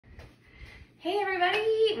Hey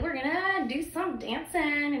everybody, we're gonna do some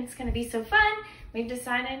dancing. It's gonna be so fun. We've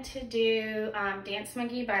decided to do Dance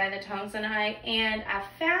Monkey by the Tones and I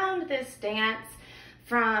found this dance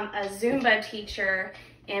from a Zumba teacher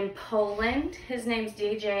in Poland. His name's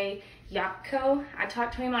DJ Jakko. I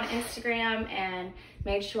talked to him on Instagram and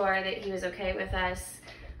made sure that he was okay with us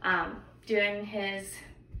doing his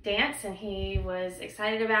dance, and he was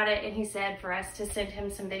excited about it, and he said for us to send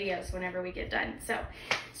him some videos whenever we get done. So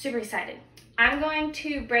super excited. I'm going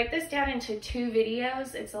to break this down into 2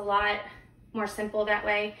 videos. It's a lot more simple that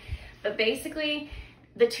way, but basically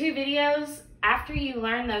the 2 videos, after you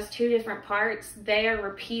learn those 2 different parts, they are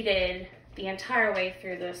repeated the entire way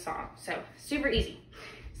through the song. So super easy.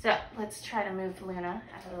 So let's try to move Luna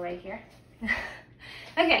out of the way here.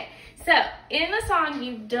 Okay, so in the song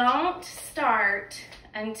you don't start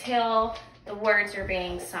until the words are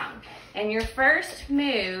being sung. And your first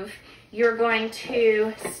move, you're going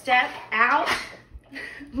to step out,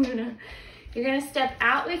 Luna, you're gonna step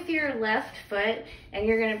out with your left foot and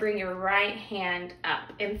you're gonna bring your right hand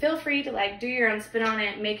up. And feel free to like do your own spin on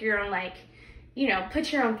it, make your own like, you know,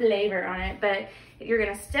 put your own flavor on it, but you're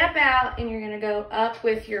gonna step out and you're gonna go up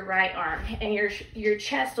with your right arm, and your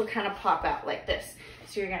chest will kind of pop out like this.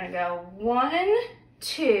 So you're gonna go 1,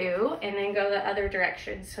 2, and then go the other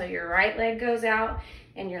direction. So your right leg goes out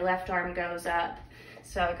and your left arm goes up.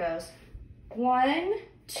 So it goes 1,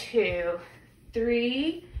 2,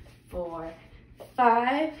 3, 4,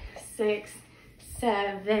 5, 6,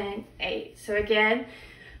 7, 8. So again,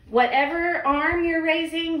 whatever arm you're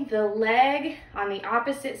raising, the leg on the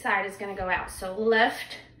opposite side is going to go out. So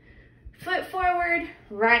left foot forward,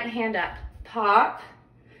 right hand up. Pop,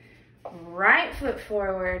 right foot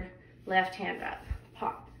forward, left hand up.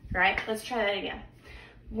 Pop, right? Let's try that again.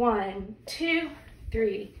 1, 2,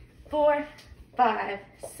 3, 4, 5,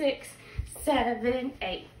 6, 7,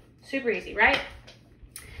 8. Super easy, right?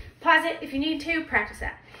 Pause it if you need to, practice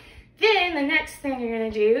that. Then the next thing you're gonna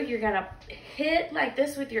do, you're gonna hit like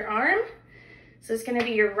this with your arm. So it's gonna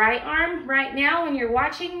be your right arm. Right now when you're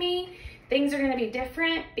watching me, things are gonna be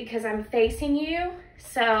different because I'm facing you.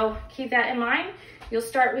 So keep that in mind. You'll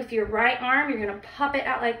start with your right arm, you're gonna pop it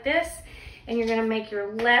out like this, and you're gonna make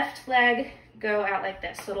your left leg go out like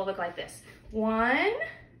this. So it'll look like this. 1,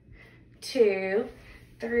 2,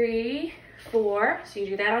 3, 4. So you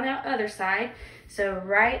do that on the other side. So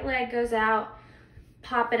right leg goes out,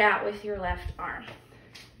 pop it out with your left arm.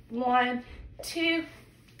 1, 2,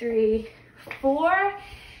 3, 4.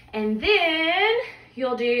 And then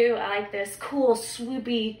you'll do like this cool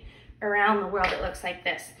swoopy around the world. It looks like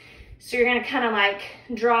this. So you're gonna kind of like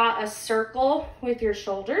draw a circle with your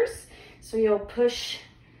shoulders. So you'll push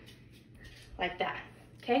like that,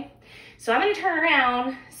 okay? So I'm gonna turn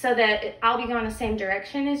around so that I'll be going the same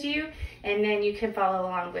direction as you, and then you can follow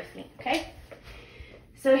along with me, okay?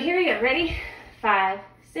 So here we go, ready? 5,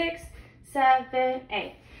 6, 7,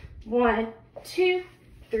 8. 1, 2,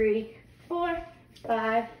 3, 4,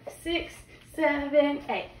 5, 6, 7,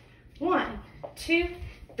 8. 1, 2,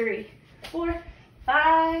 3, 4,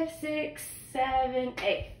 5, 6, 7,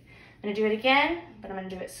 8. I'm gonna do it again, but I'm gonna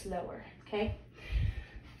do it slower, okay?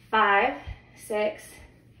 5, 6,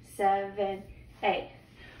 7, 8.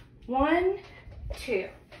 1, 2,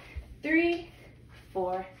 3,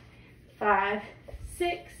 4, 5,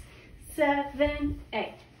 6, 7,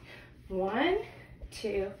 8. 1,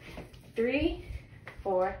 2, 3,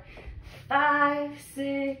 4, 5,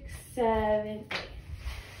 6, 7, 8.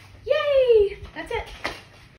 Yay! That's it.